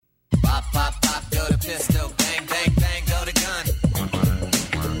pistol, bang, bang, bang, go the gun.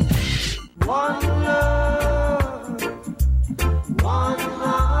 One love, one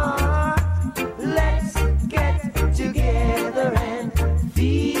heart, let's get together and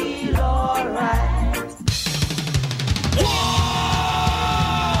feel alright. War!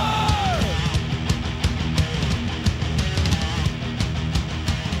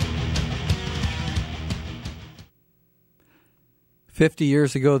 50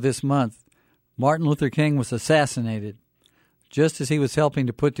 years ago this month, Martin Luther King was assassinated, just as he was helping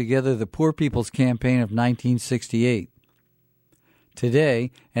to put together the Poor People's Campaign of 1968. Today,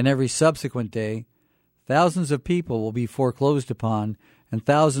 and every subsequent day, thousands of people will be foreclosed upon and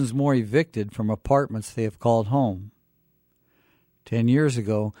thousands more evicted from apartments they have called home. 10 years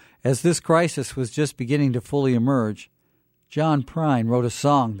ago, as this crisis was just beginning to fully emerge, John Prine wrote a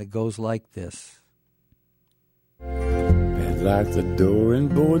song that goes like this. Lock the door and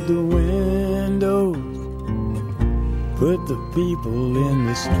board the windows. Put the people in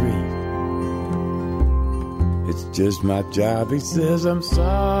the street. It's just my job, he says I'm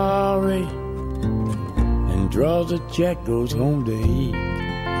sorry, and draws a check, goes home to eat.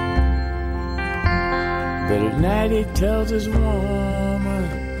 But at night he tells his woman,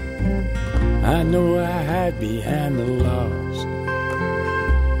 I know I hide behind the laws.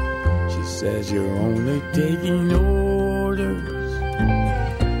 She says you're only taking orders.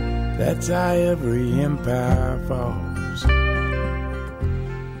 That's how every empire falls.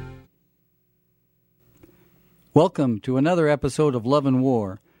 Welcome to another episode of Love and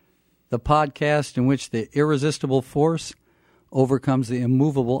War, the podcast in which the irresistible force overcomes the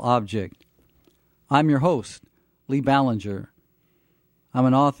immovable object. I'm your host, Lee Ballinger. I'm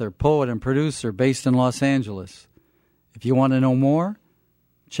an author, poet, and producer based in Los Angeles. If you want to know more,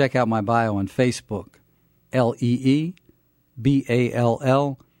 check out my bio on Facebook, LeeBallinger.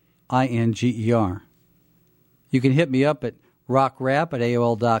 You can hit me up at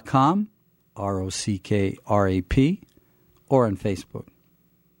rockrap@AOL.com, ROCKRAP, or on Facebook.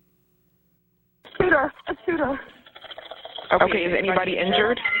 Shooter. Okay, is anybody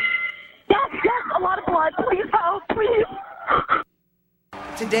injured? Yes, a lot of blood. Please help, please.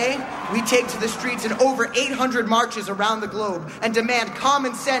 Today, we take to the streets in over 800 marches around the globe and demand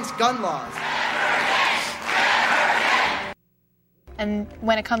common sense gun laws. And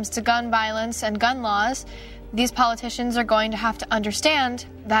when it comes to gun violence and gun laws, these politicians are going to have to understand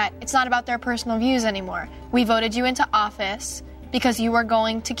that it's not about their personal views anymore. We voted you into office because you were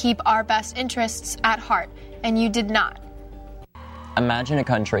going to keep our best interests at heart, and you did not. Imagine a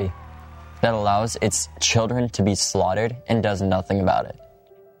country that allows its children to be slaughtered and does nothing about it.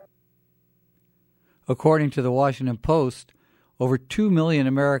 According to the Washington Post, over 2 million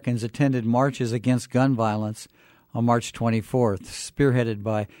Americans attended marches against gun violence on March 24th, spearheaded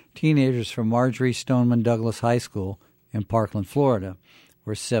by teenagers from Marjory Stoneman Douglas High School in Parkland, Florida,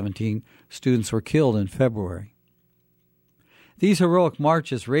 where 17 students were killed in February. These heroic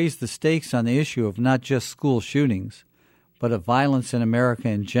marches raised the stakes on the issue of not just school shootings, but of violence in America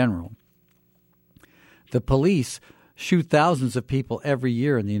in general. The police shoot thousands of people every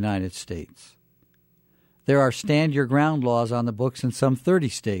year in the United States. There are stand-your-ground laws on the books in some 30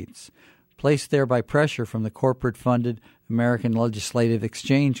 states, placed there by pressure from the corporate-funded American Legislative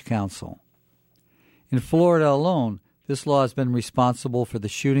Exchange Council. In Florida alone, this law has been responsible for the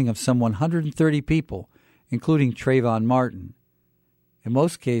shooting of some 130 people, including Trayvon Martin. In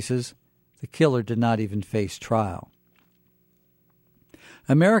most cases, the killer did not even face trial.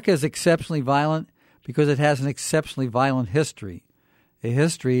 America is exceptionally violent because it has an exceptionally violent history, a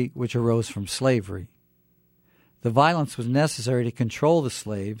history which arose from slavery. The violence was necessary to control the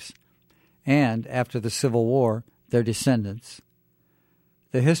slaves and, after the Civil War, their descendants.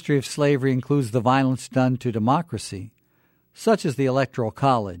 The history of slavery includes the violence done to democracy, such as the Electoral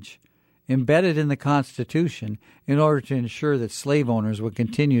College, embedded in the Constitution in order to ensure that slave owners would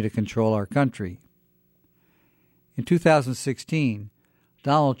continue to control our country. In 2016,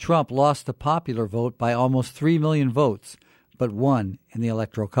 Donald Trump lost the popular vote by almost 3 million votes, but won in the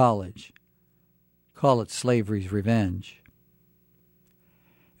Electoral College. Call it slavery's revenge.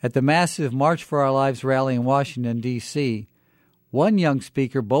 At the massive March for Our Lives rally in Washington, D.C., one young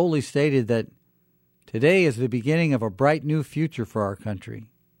speaker boldly stated that today is the beginning of a bright new future for our country.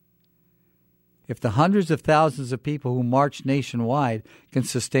 If the hundreds of thousands of people who march nationwide can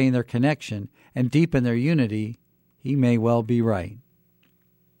sustain their connection and deepen their unity, he may well be right.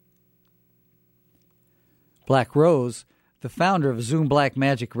 Black Rose, the founder of Zoom Black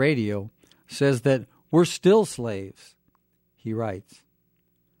Magic Radio, says that we're still slaves. He writes,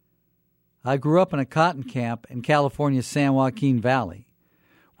 I grew up in a cotton camp in California's San Joaquin Valley.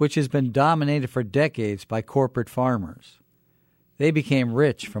 which has been dominated for decades by corporate farmers. They became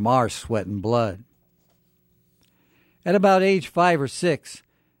rich from our sweat and blood. At about age 5 or 6,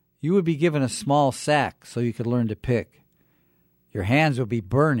 you would be given a small sack so you could learn to pick. Your hands would be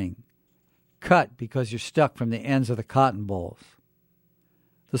burning, cut because you're stuck from the ends of the cotton bolls.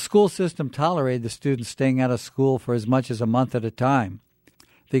 The school system tolerated the students staying out of school for as much as a month at a time.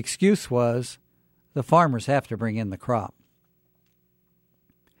 The excuse was, the farmers have to bring in the crop.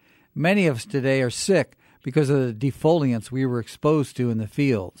 Many of us today are sick because of the defoliants we were exposed to in the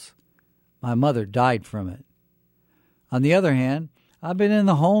fields. My mother died from it. On the other hand, I've been in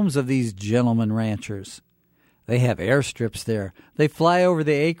the homes of these gentlemen ranchers. They have airstrips there. They fly over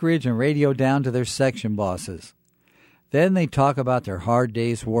the acreage and radio down to their section bosses. Then they talk about their hard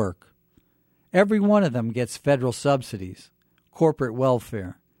day's work. Every one of them gets federal subsidies, corporate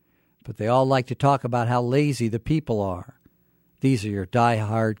welfare, but they all like to talk about how lazy the people are. These are your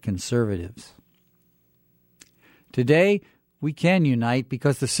die-hard conservatives. Today, we can unite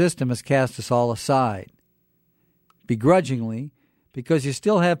because the system has cast us all aside. Begrudgingly, because you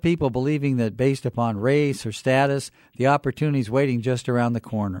still have people believing that based upon race or status, the opportunity's waiting just around the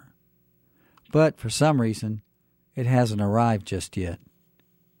corner. But for some reason, it hasn't arrived just yet.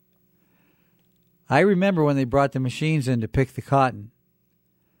 I remember when they brought the machines in to pick the cotton.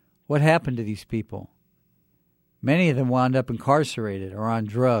 What happened to these people? Many of them wound up incarcerated or on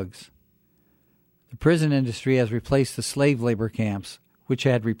drugs. The prison industry has replaced the slave labor camps, which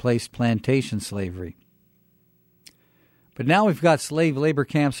had replaced plantation slavery. But now we've got slave labor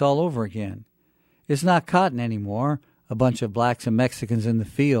camps all over again. It's not cotton anymore, a bunch of blacks and Mexicans in the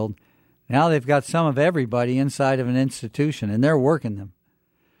field. Now they've got some of everybody inside of an institution, and they're working them.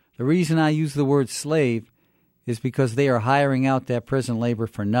 The reason I use the word slave is because they are hiring out that prison labor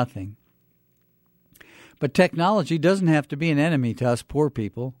for nothing. But technology doesn't have to be an enemy to us poor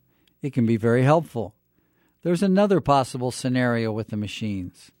people. It can be very helpful. There's another possible scenario with the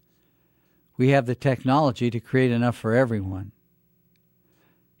machines. We have the technology to create enough for everyone.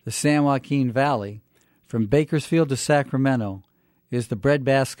 The San Joaquin Valley, from Bakersfield to Sacramento, is the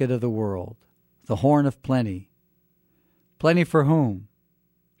breadbasket of the world, the horn of plenty. Plenty for whom?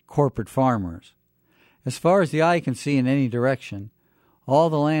 Corporate farmers. As far as the eye can see in any direction, all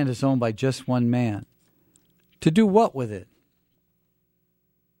the land is owned by just one man. To do what with it?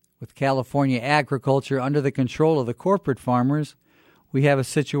 With California agriculture under the control of the corporate farmers, we have a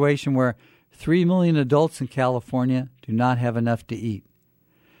situation where 3 million adults in California do not have enough to eat,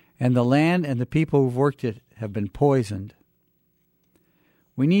 and the land and the people who've worked it have been poisoned.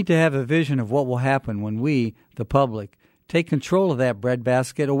 We need to have a vision of what will happen when we, the public, take control of that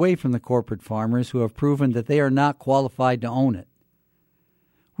breadbasket away from the corporate farmers who have proven that they are not qualified to own it.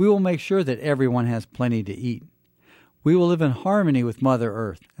 We will make sure that everyone has plenty to eat. We will live in harmony with Mother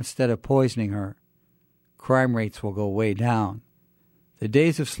Earth instead of poisoning her. Crime rates will go way down. The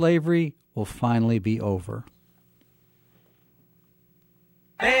days of slavery will finally be over.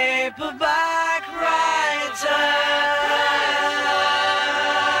 Paperback writer.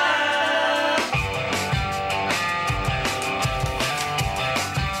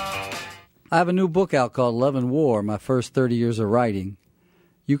 I have a new book out called Love and War, My First 30 Years of Writing.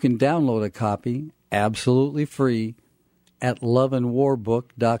 You can download a copy absolutely free at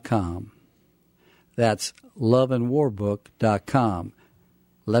loveandwarbook.com. That's loveandwarbook.com.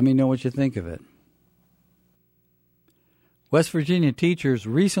 Let me know what you think of it. West Virginia teachers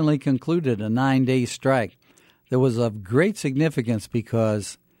recently concluded a 9-day strike that was of great significance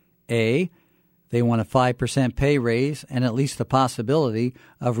because, A, they want a 5% pay raise and at least the possibility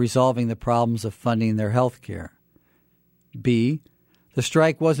of resolving the problems of funding their health care. B, the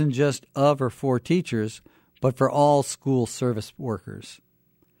strike wasn't just of or for teachers, but for all school service workers.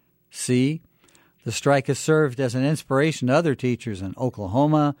 C, the strike has served as an inspiration to other teachers in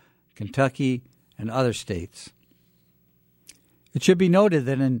Oklahoma, Kentucky, and other states. It should be noted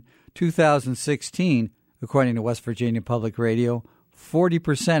that in 2016, according to West Virginia Public Radio,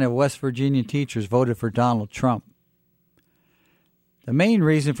 40% of West Virginia teachers voted for Donald Trump. The main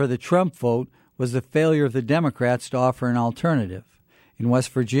reason for the Trump vote was the failure of the Democrats to offer an alternative in West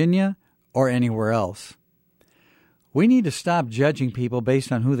Virginia or anywhere else. We need to stop judging people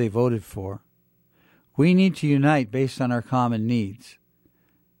based on who they voted for. We need to unite based on our common needs.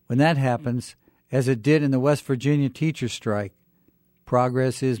 When that happens, as it did in the West Virginia teacher strike,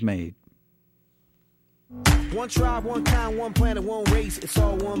 progress is made. One tribe, one kind, one planet, one race. It's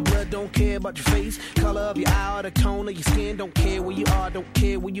all one blood, don't care about your face, color of your eye, or the tone of your skin. Don't care where you are, don't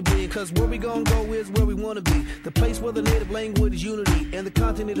care where you been. Cause where we gonna go is where we wanna be. The place where the native language is unity. And the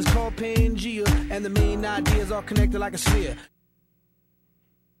continent is called Pangea. And the main ideas are connected like a sphere.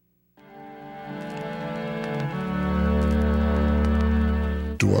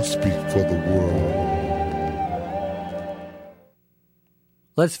 do I speak for the world?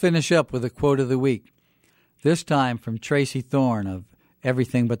 Let's finish up with a quote of the week, this time from Tracy Thorn of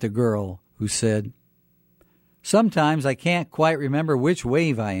Everything But the Girl, who said, "Sometimes I can't quite remember which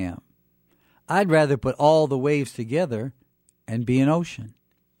wave I am. I'd rather put all the waves together and be an ocean."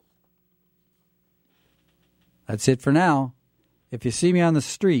 That's it for now. If you see me on the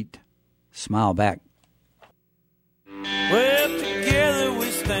street, smile back. Well, together we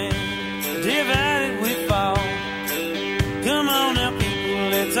stand, divided we fall. Come on now, people,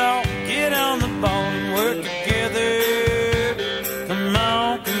 let's all get on the ball and work together. Come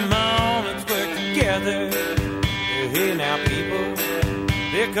on, let's work together. Hey now, people,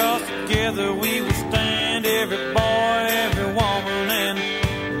 because together we